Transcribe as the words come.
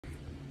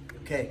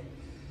Okay,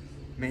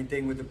 main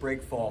thing with the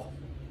break fall,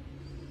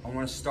 I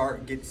want to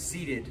get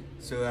seated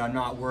so that I'm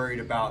not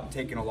worried about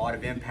taking a lot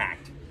of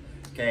impact.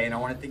 Okay, and I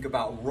want to think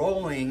about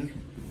rolling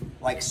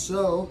like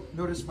so.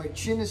 Notice my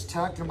chin is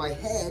tucked and my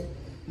head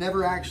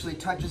never actually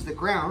touches the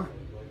ground.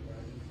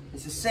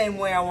 It's the same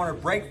way I want to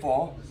break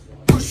fall.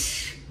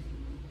 Whoosh.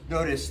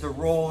 Notice the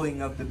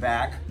rolling of the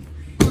back.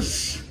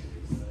 Whoosh.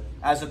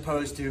 As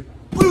opposed to,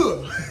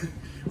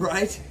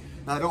 right?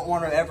 I don't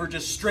want to ever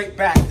just straight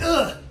back,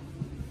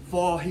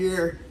 fall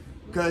here,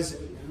 because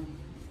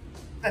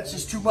that's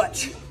just too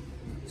much.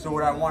 So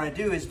what I want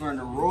to do is learn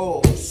to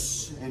roll.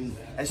 And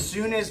as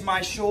soon as my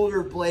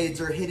shoulder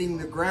blades are hitting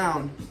the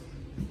ground,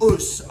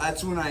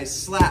 that's when I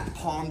slap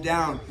palm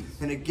down.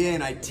 And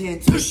again, I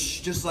tend to,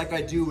 just like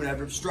I do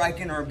whenever I'm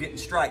striking or I'm getting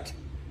striked.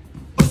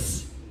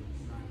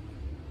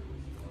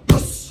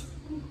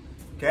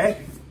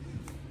 Okay?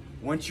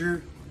 Once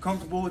you're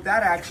comfortable with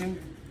that action,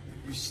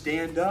 you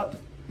stand up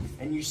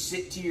and you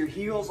sit to your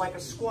heels like a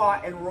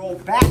squat and roll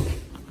back.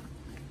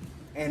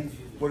 And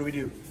what do we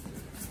do?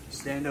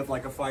 Stand up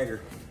like a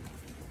fighter.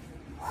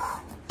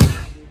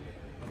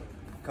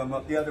 Come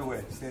up the other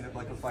way, stand up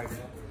like a fighter.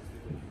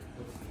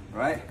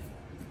 Right?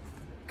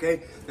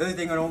 Okay, the other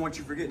thing I don't want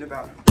you forgetting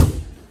about,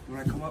 when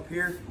I come up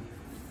here,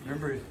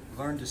 remember,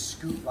 learn to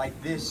scoot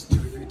like this 2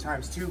 or 3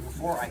 times too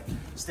before I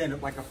stand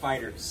up like a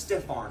fighter.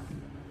 Stiff arm.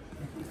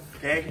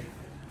 Okay?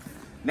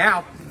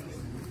 Now,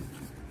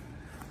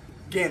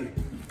 again,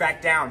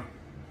 back down.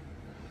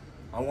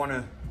 I want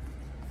to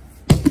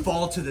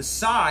fall to the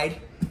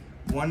side.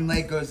 One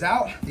leg goes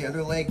out, the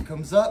other leg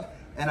comes up,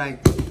 and I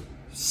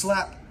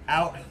slap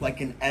out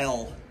like an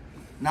L.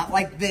 Not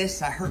like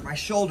this, I hurt my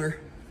shoulder.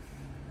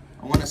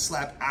 I want to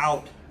slap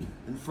out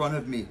in front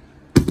of me.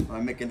 I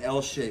make an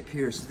L shape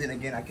here, so then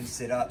again I can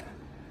sit up.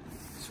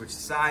 Switch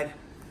the side,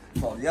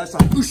 fall to the other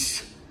side.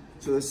 Whoosh.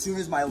 So as soon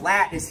as my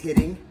lat is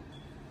hitting,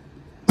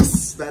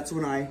 that's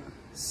when I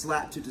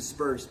slap to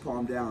disperse,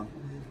 palm down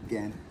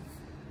again.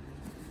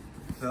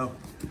 So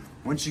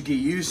once you get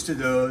used to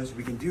those,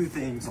 we can do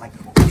things like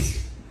whoosh,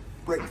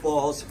 break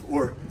falls,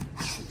 or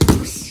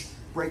whoosh,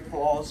 break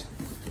falls,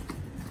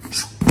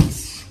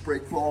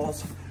 break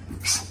falls,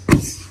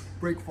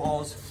 break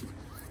falls.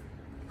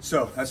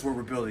 So that's what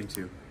we're building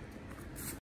to.